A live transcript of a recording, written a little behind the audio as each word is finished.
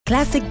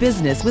Classic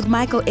Business with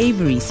Michael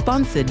Avery,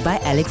 sponsored by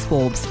Alex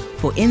Forbes,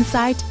 for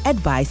insight,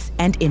 advice,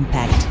 and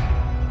impact.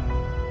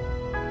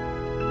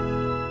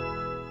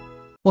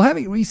 Well,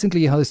 having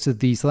recently hosted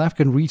the South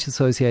African REIT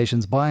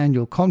Association's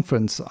biannual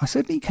conference, I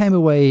certainly came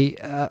away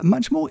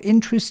much more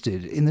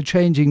interested in the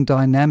changing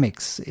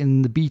dynamics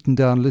in the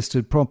beaten-down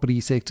listed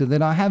property sector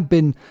than I have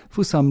been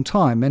for some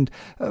time. And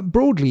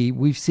broadly,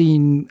 we've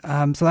seen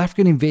South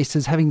African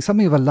investors having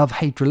something of a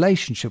love-hate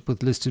relationship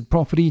with listed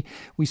property.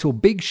 We saw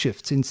big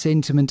shifts in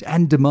sentiment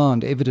and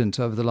demand evident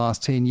over the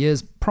last 10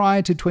 years.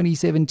 Prior to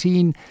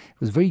 2017, it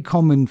was very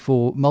common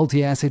for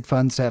multi-asset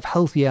funds to have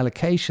healthy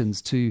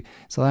allocations to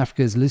South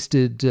Africa's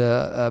listed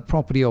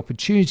property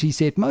opportunity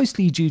set,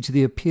 mostly due to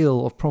the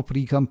appeal of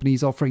property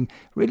companies offering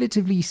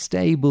relatively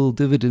stable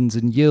dividends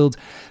and yields.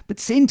 But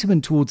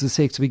sentiment towards the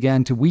sector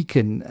began to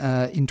weaken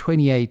in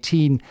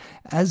 2018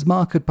 as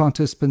market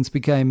participants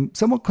became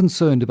somewhat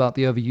concerned about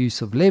the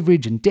overuse of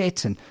leverage and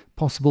debt and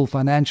possible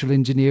financial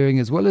engineering,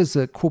 as well as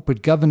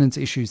corporate governance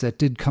issues that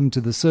did come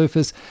to the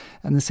surface.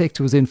 And the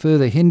sector was then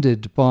further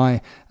hindered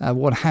by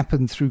what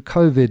happened through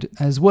COVID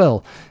as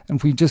well. And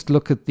if we just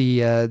look at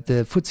the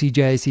FTSE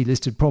JSE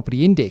listed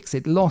property index,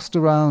 it lost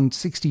around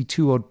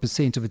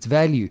 62% of its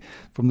value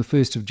from the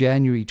 1st of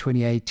January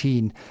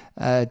 2018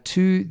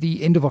 to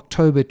the end of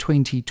October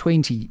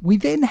 2020. We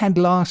then had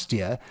last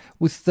year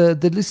with the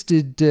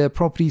listed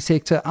property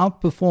sector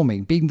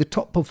outperforming, being the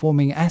top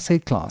performing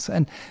asset class.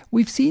 And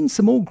we've seen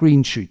some more green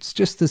shoots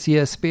just this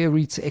year. Spare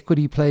REITs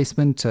equity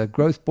placement,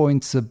 Growth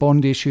Point's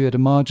bond issue at a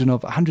margin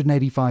of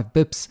 185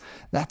 bips.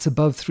 That's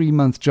above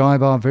 3-month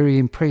JIBAR, very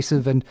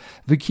impressive. And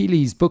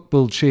Vukili's book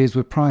build shares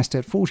were priced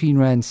at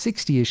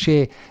R14.60 a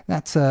share.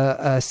 That's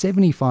a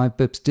 75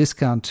 bips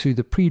discount to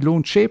the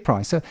pre-launch share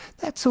price. So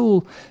that's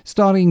all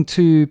starting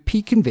to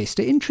pique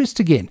investor interest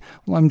again.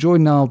 Well, I'm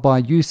joined now by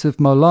Yusuf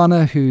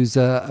Mowlana, who's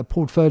a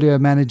portfolio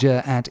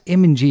manager at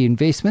M&G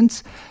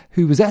Investments,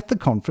 who was at the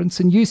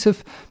conference. And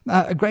Yusuf,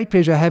 a great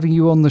pleasure having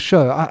you on the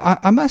show.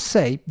 I must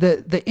say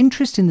that the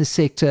interest in the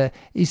sector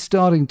is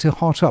starting to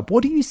hot up.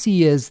 What do you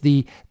see as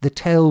the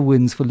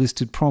tailwinds for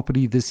listed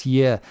property this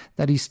year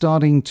that is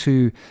starting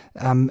to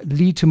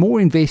lead to more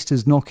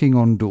investors knocking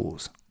on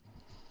doors?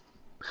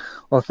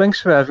 Well, thanks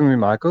for having me,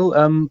 Michael.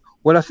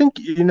 Well, I think,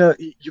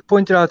 you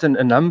pointed out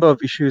a number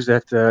of issues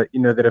that,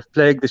 that have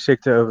plagued the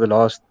sector over the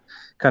last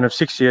kind of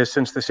 6 years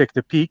since the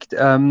sector peaked.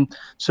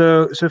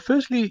 So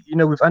firstly,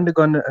 we've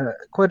undergone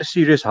quite a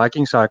serious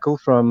hiking cycle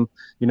from,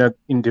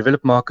 in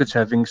developed markets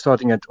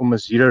starting at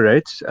almost zero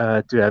rates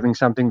to having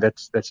something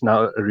that's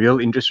now a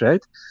real interest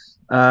rate.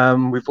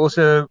 We've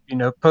also,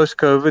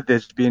 post-COVID,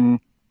 there's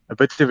been a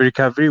bit of a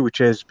recovery, which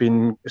has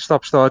been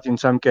stop-start in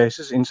some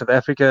cases. In South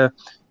Africa,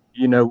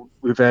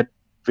 we've had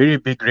very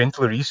big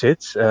rental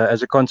resets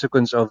as a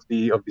consequence of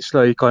the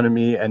slow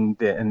economy and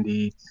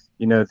the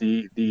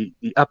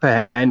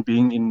upper hand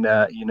being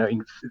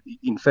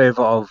in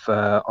favor of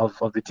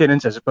the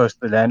tenants as opposed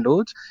to the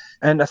landlords.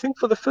 And I think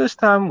for the first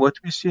time, what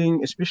we're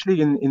seeing,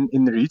 especially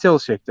in the retail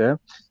sector,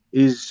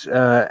 is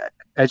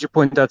as you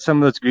point out, some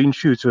of those green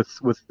shoots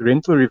with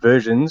rental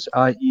reversions,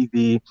 i.e.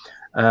 the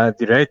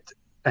rate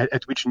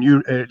at which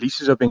new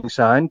leases are being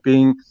signed,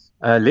 being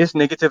less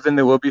negative than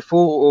they were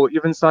before, or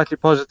even slightly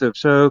positive.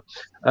 So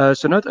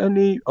not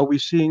only are we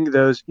seeing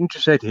those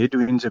interest rate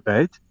headwinds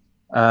abate,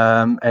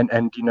 and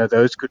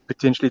those could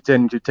potentially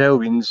turn into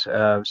tailwinds,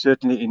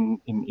 certainly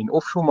in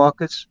offshore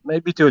markets,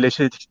 maybe to a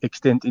lesser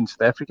extent in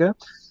South Africa,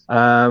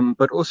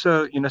 but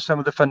also some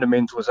of the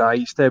fundamentals,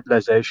 i.e.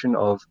 stabilization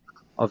of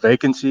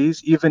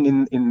vacancies, even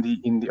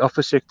in the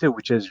office sector,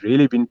 which has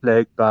really been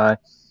plagued by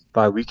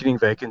weakening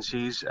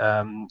vacancies.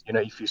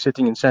 If you're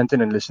sitting in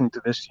Sandton and listening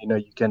to this,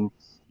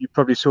 you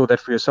probably saw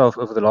that for yourself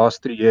over the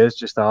last 3 years,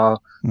 just how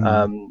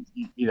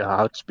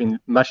how it's been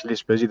much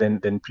less busy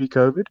than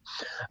pre-COVID.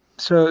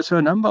 So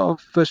a number of,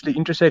 firstly,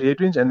 interest rate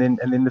headwinds, and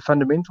then the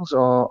fundamentals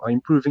are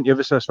improving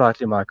ever so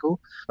slightly,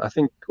 Michael. I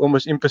think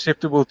almost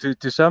imperceptible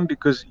to some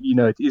because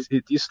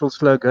it is still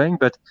slow going,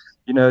 but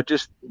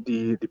just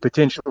the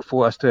potential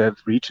for us to have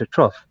reached a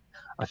trough,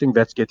 I think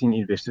that's getting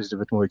investors a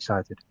bit more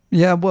excited.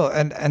 Yeah, well,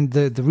 and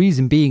the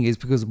reason being is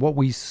because what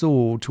we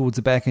saw towards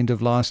the back end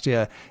of last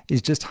year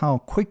is just how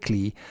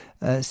quickly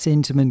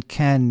sentiment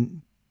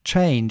can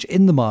change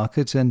in the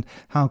market and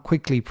how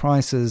quickly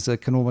prices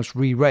can almost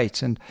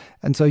re-rate. And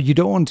so you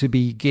don't want to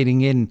be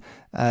getting in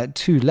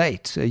too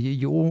late.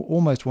 You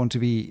almost want to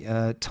be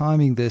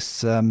timing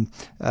this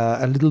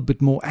a little bit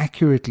more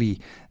accurately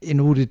in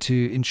order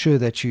to ensure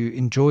that you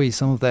enjoy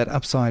some of that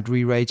upside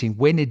re-rating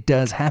when it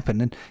does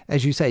happen. And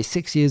as you say,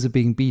 6 years of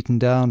being beaten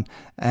down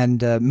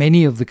and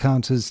many of the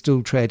counters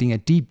still trading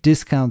at deep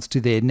discounts to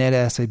their net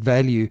asset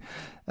value.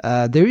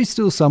 There is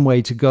still some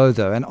way to go,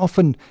 though, and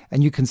often,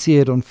 and you can see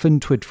it on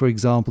FinTwit, for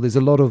example, there's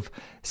a lot of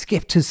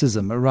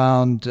skepticism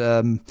around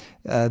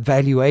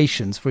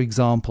valuations, for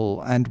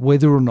example, and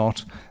whether or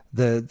not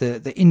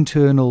the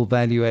internal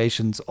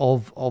valuations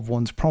of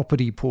one's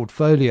property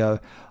portfolio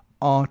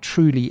are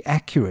truly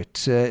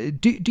accurate.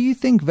 Do you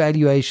think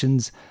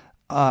valuations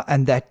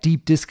and that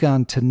deep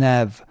discount to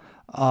NAV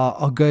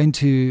are going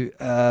to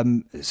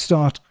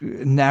start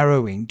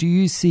narrowing? Do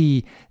you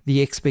see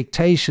the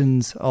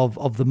expectations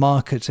of the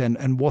market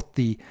and what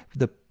the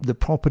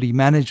property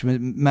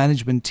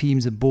management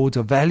teams and boards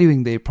are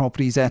valuing their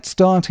properties at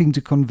starting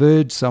to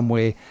converge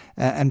somewhere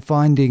and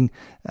finding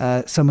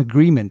some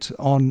agreement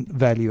on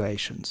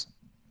valuations?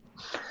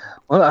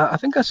 Well, I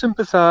think I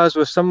sympathize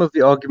with some of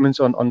the arguments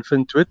on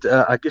FinTwit.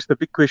 I guess the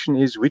big question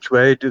is, which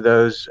way do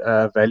those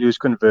values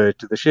convert?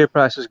 Do the share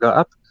prices go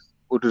up,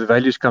 or do the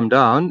values come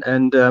down?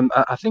 And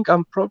I think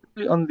I'm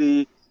probably on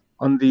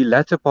the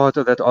latter part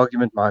of that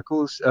argument,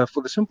 Michael,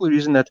 for the simple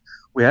reason that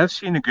we have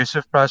seen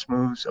aggressive price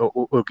moves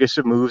or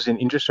aggressive moves in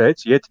interest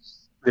rates, yet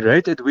the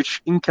rate at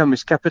which income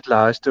is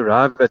capitalized to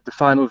arrive at the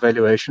final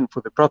valuation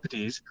for the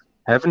properties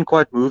haven't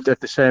quite moved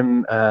at the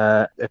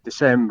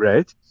same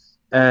rate.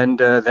 And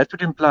that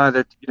would imply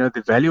that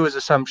the valuer's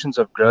assumptions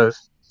of growth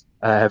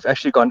have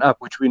actually gone up,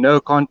 which we know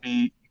can't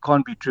be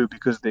true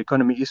because the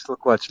economy is still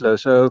quite slow.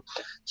 So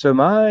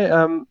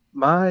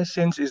my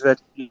sense is that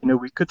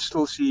we could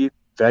still see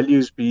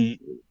values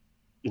be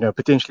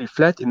potentially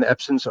flat in the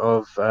absence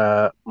of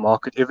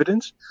market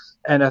evidence,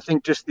 and I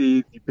think just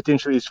the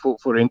potential is for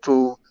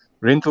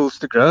rentals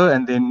to grow,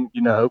 and then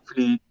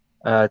hopefully.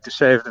 To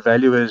save the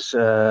valuers,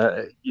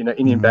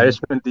 any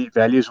embarrassment, the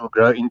values will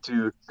grow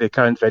into their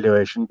current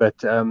valuation.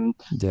 But,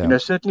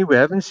 certainly we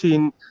haven't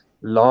seen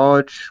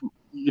large,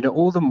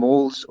 all the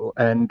malls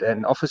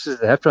and offices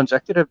that have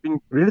transacted have been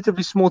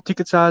relatively small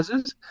ticket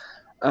sizes.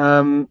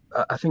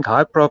 I think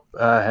Hyprop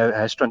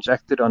has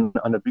transacted on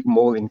a big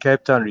mall in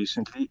Cape Town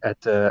recently at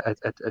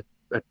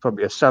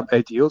probably a sub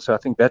 8 yield. So I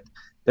think that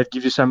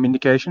gives you some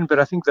indication. But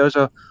I think those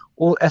are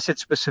all asset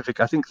specific.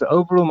 I think the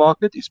overall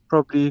market is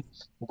probably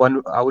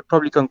one. I would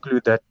probably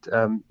conclude that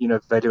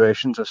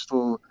valuations are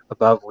still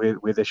above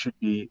where they should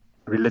be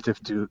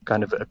relative to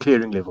kind of a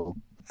clearing level.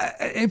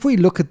 If we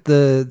look at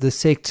the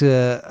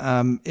sector,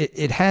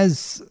 it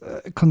has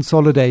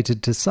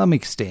consolidated to some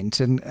extent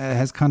and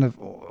has kind of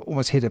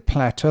almost hit a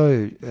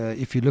plateau.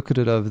 If you look at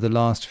it over the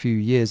last few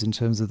years in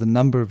terms of the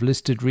number of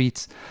listed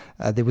REITs,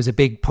 there was a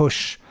big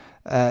push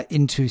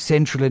into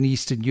Central and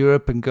Eastern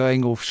Europe and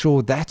going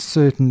offshore. That's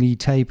certainly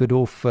tapered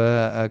off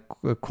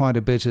quite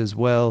a bit as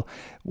well.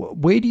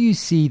 Where do you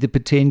see the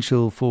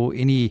potential for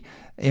any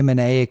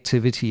M&A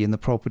activity in the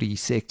property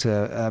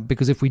sector?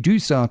 Because if we do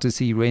start to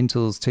see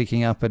rentals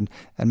ticking up and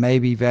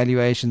maybe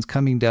valuations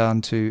coming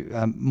down to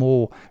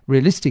more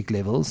realistic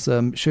levels,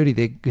 surely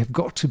there have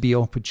got to be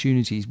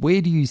opportunities.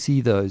 Where do you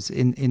see those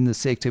in the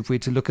sector? If we're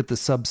to look at the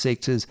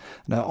subsectors,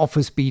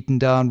 office beaten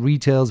down,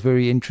 retail's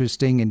very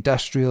interesting,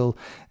 industrial.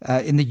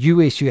 In the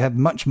US, you have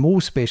much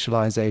more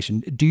specialization.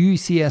 Do you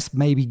see us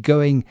maybe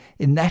going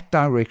in that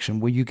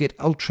direction where you get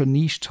ultra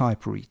niche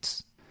type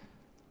REITs?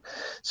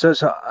 So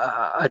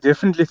I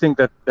definitely think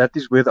that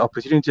is where the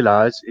opportunity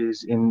lies,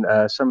 is in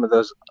some of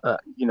those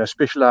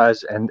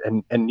specialized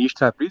and niche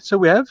type REITs. So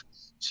we have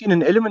seen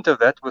an element of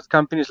that with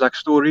companies like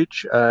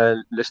Storage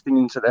listing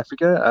in South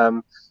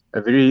Africa, a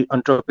very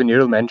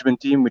entrepreneurial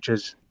management team which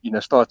has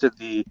started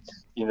the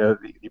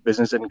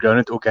business and grown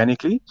it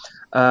organically.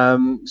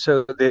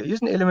 So there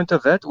is an element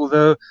of that,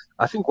 although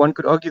I think one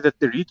could argue that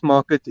the REIT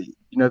market,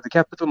 the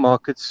capital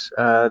markets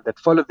that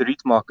follow the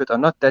REIT market are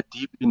not that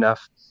deep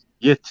enough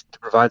yet to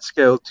provide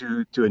scale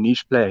to a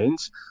niche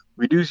planes.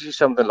 We do see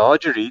some of the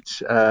larger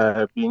REITs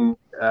being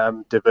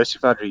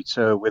diversified REITs.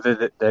 So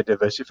whether they're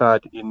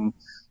diversified in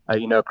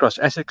across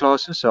asset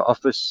classes, so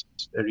office,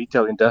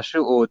 retail,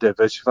 industrial, or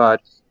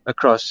diversified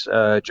across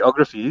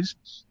geographies,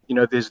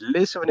 there's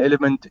less of an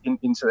element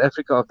in South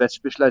Africa of that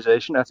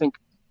specialization. I think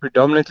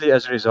predominantly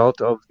as a result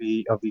of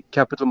the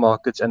capital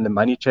markets and the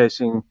money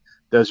chasing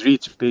those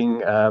REITs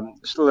being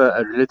still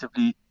a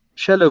relatively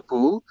shallow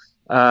pool,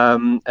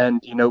 and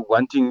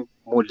wanting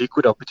more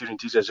liquid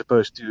opportunities as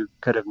opposed to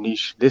kind of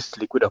niche, less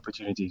liquid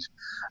opportunities.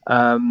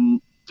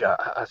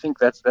 I think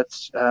that's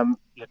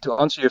to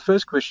answer your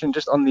first question,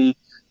 just on the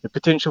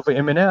potential for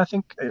M&A. I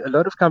think a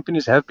lot of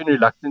companies have been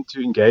reluctant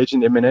to engage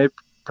in M&A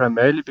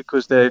primarily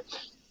because they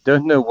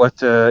don't know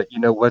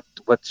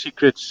what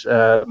secrets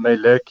may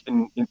lurk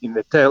in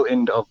the tail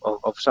end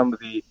of some of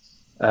the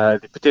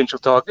potential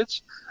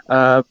targets.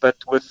 But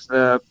with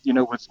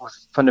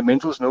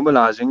fundamentals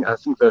normalizing, I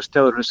think those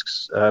tail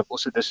risks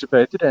also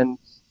dissipated, and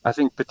I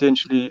think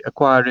potentially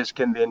acquirers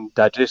can then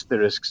digest the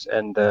risks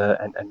and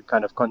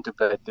kind of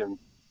contemplate them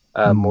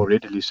more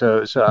readily.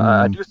 So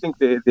I do think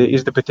there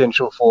is the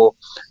potential for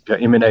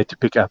M&A to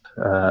pick up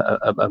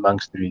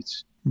amongst the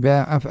REITs.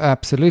 Yeah,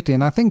 absolutely.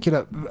 And I think,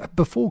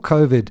 before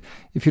COVID,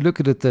 if you look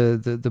at it,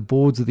 the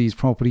boards of these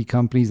property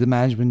companies, the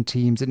management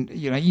teams, and,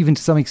 even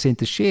to some extent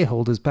the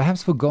shareholders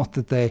perhaps forgot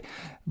that they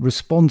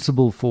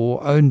responsible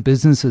for own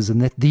businesses,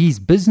 and that these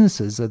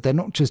businesses, they're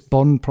not just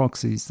bond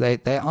proxies, they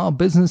are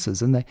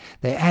businesses, and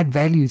they add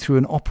value through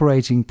an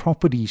operating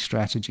property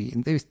strategy.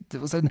 And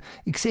there was an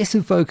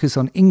excessive focus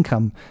on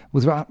income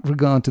without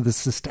regard to the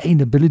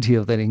sustainability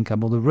of that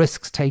income or the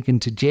risks taken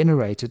to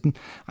generate it. And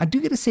I do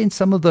get a sense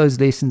some of those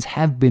lessons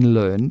have been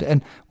learned,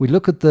 and we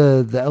look at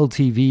the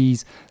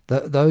LTVs,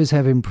 those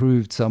have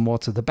improved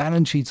somewhat, so the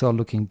balance sheets are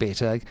looking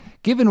better.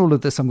 Given all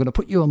of this, I'm going to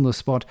put you on the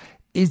spot.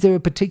 Is there a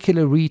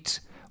particular REIT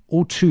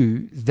or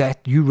two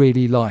that you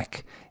really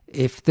like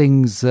if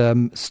things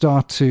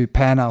start to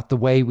pan out the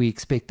way we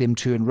expect them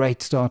to, and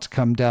rates start to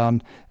come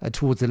down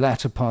towards the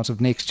latter part of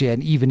next year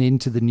and even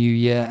into the new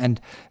year? And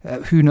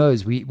who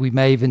knows, we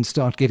may even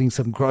start getting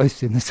some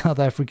growth in the South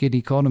African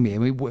economy. I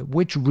mean,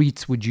 which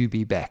REITs would you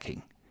be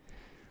backing?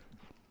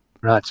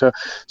 Right. So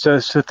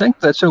thank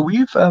that. So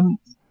we've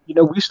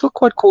we're still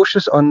quite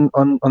cautious on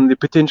the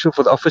potential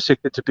for the office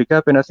sector to pick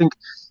up. And I think,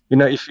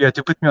 if you had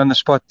to put me on the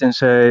spot and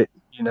say,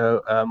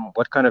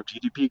 what kind of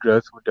GDP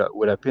growth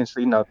would I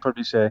pencil in? I'd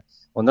probably say,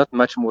 well, not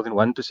much more than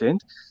 1%.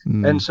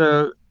 And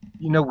so,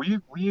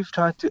 we've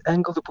tried to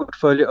angle the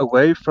portfolio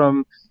away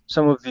from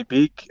some of the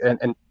big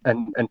and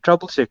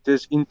troubled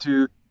sectors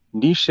into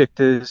niche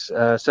sectors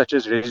such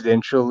as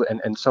residential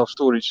and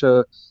self-storage.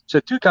 So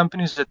two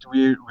companies that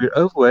we're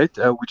overweight,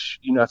 which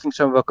I think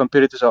some of our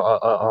competitors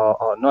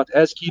are not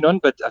as keen on,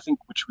 but I think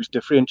which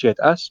differentiate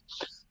us,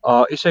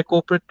 are SA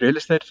Corporate Real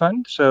Estate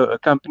Fund. So a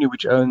company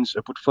which owns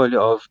a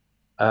portfolio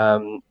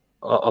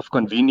of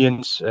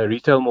convenience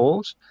retail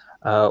malls,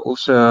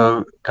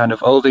 also kind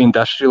of older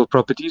industrial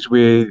properties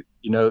where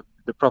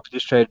the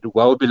properties trade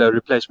well below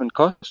replacement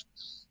cost.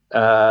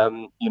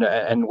 And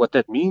what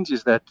that means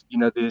is that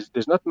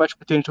there's not much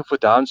potential for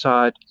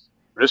downside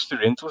risk to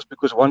rentals,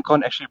 because one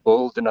can't actually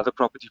build another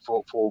property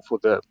for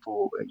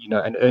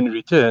and earn a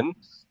return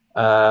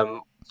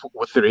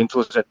with the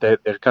rentals that they're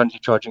currently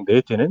charging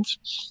their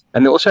tenants.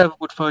 And they also have a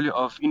portfolio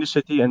of inner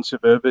city and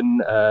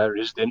suburban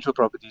residential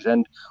properties.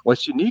 And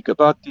what's unique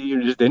about the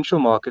residential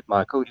market,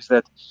 Michael, is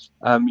that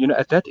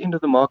at that end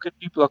of the market,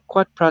 people are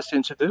quite price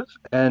sensitive,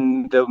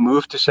 and they'll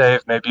move to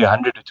save maybe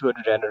 100 or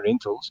 200 rand on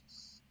rentals.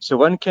 So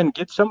one can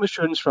get some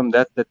assurance from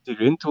that the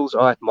rentals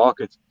are at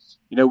market,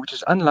 which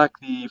is unlike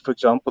for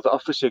example, the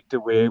office sector,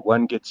 where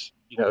one gets,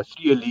 a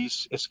 3-year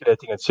lease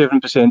escalating at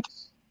 7%.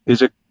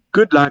 There's a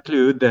good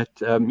likelihood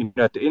that,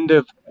 at the end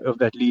of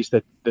that lease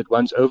that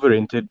one's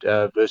over-rented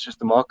versus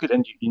the market,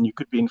 and you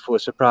could be in for a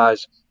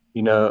surprise,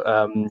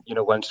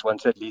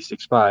 once that lease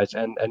expires.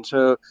 And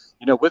so,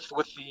 with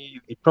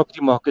the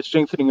property market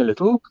strengthening a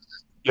little,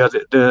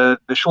 the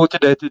shorter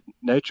dated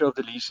nature of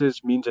the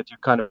leases means that you're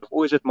kind of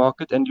always at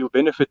market, and you'll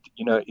benefit,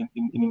 in an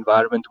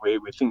environment where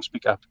things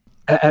pick up.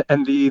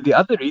 And the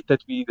other REIT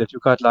that you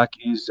quite like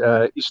is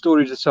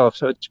storage itself.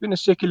 So it's been a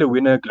secular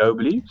winner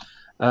globally.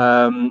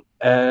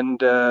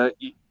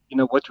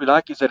 What we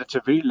like is that it's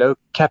a very low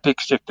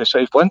capex sector. So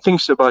if one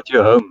thinks about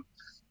your home,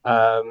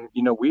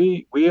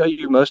 where are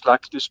you most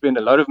likely to spend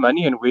a lot of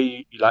money, and where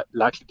you're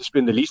likely to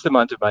spend the least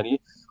amount of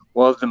money?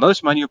 Well, the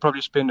most money you'll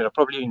probably spend are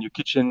probably in your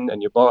kitchen and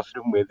your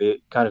bathroom, where they're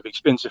kind of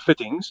expensive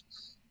fittings.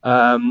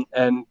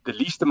 And the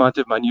least amount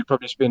of money you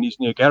probably spend is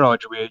in your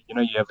garage, where,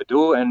 you have a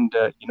door and,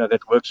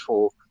 that works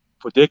for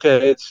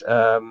decades.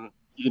 And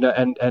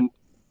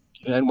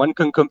one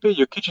can compare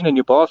your kitchen and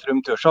your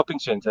bathroom to a shopping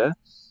center,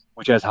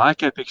 which has high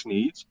capex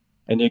needs,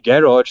 and your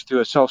garage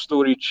to a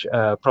self-storage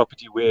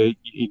property where,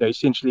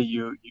 essentially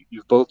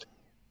you've built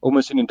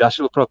almost an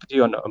industrial property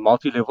on a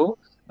multi-level,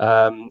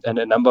 and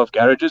a number of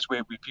garages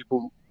where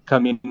people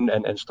come in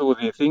and store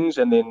their things,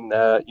 and then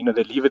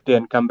they leave it there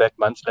and come back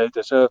months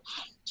later. So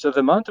the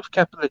amount of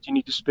capital that you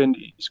need to spend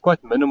is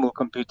quite minimal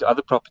compared to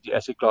other property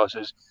asset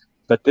classes.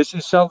 But this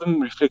is seldom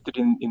reflected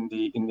in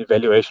the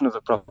valuation of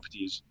the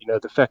properties.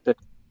 The fact that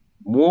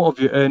more of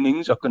your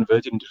earnings are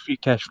converted into free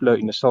cash flow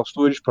in a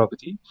self-storage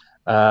property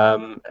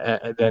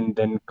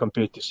than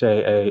compared to,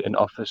 say, an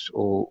office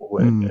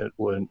or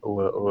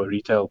a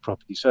retail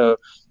property. So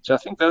I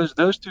think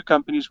those two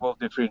companies will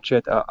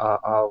differentiate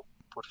our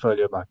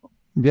portfolio, Michael.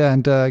 Yeah,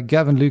 and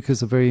Gavin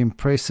Lucas, a very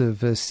impressive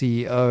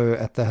CEO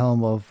at the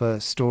helm of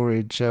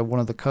Storage, one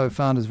of the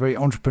co-founders, very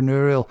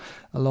entrepreneurial,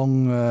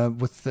 along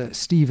with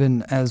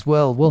Stephen as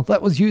well. Well,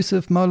 that was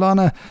Yusuf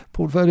Mowlana,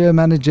 portfolio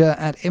manager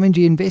at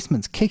M&G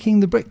Investments, kicking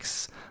the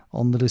bricks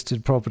on the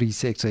listed property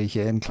sector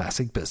here in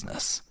Classic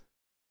Business.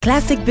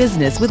 Classic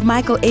Business with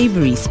Michael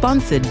Avery,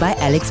 sponsored by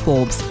Alex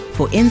Forbes,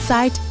 for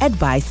insight,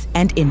 advice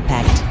and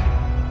impact.